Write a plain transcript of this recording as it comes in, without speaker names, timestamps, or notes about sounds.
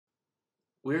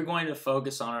We're going to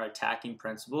focus on our attacking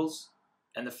principles,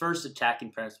 and the first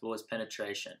attacking principle is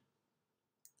penetration.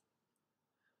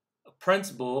 A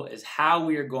principle is how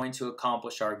we are going to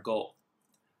accomplish our goal.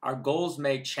 Our goals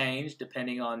may change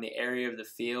depending on the area of the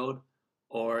field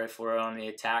or if we're on the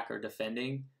attack or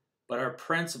defending, but our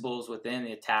principles within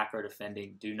the attack or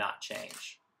defending do not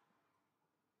change.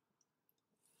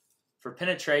 For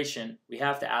penetration, we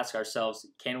have to ask ourselves,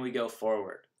 can we go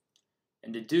forward?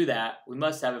 And to do that, we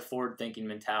must have a forward-thinking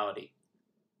mentality.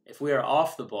 If we are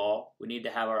off the ball, we need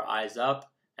to have our eyes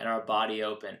up and our body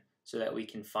open so that we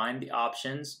can find the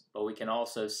options, but we can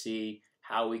also see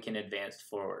how we can advance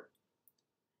forward.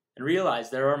 And realize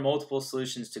there are multiple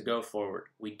solutions to go forward.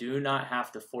 We do not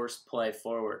have to force play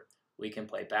forward. We can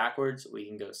play backwards, we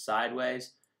can go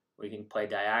sideways, we can play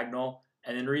diagonal,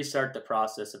 and then restart the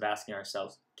process of asking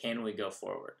ourselves, can we go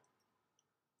forward?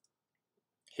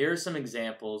 Here are some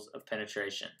examples of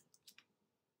penetration.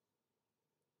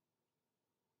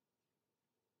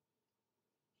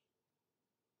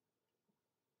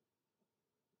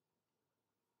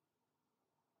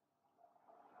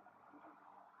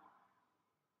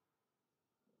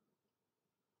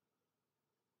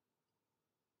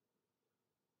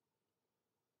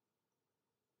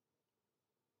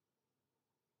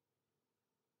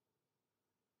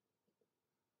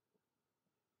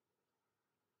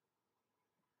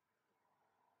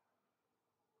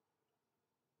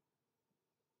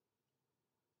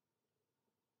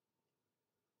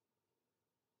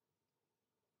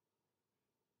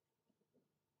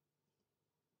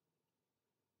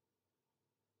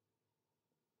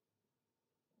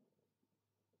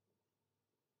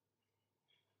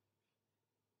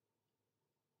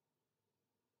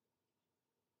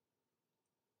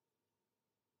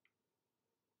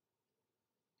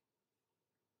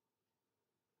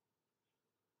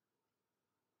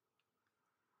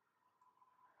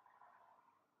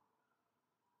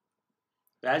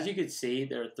 But as you can see,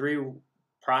 there are three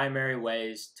primary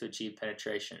ways to achieve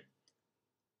penetration.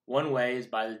 One way is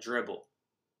by the dribble.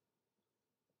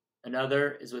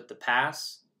 Another is with the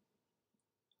pass.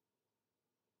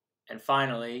 And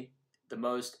finally, the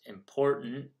most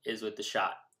important is with the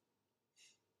shot.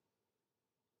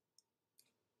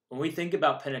 When we think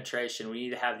about penetration, we need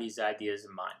to have these ideas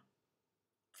in mind.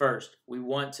 First, we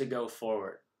want to go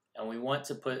forward, and we want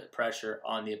to put pressure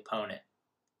on the opponent.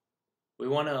 We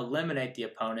want to eliminate the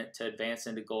opponent to advance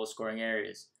into goal-scoring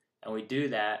areas, and we do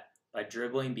that by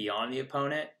dribbling beyond the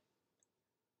opponent,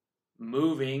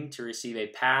 moving to receive a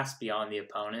pass beyond the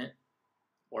opponent,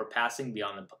 or passing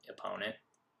beyond the opponent,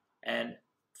 and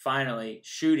finally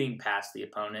shooting past the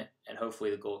opponent and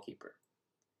hopefully the goalkeeper.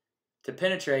 To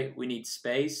penetrate, we need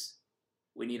space,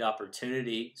 we need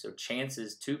opportunity, so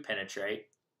chances to penetrate,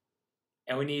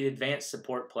 and we need advanced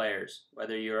support players,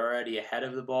 whether you're already ahead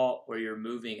of the ball or you're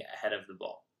moving ahead of the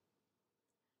ball.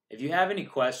 If you have any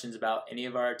questions about any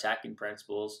of our attacking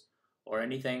principles or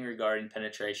anything regarding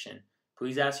penetration,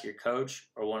 please ask your coach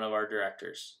or one of our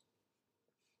directors.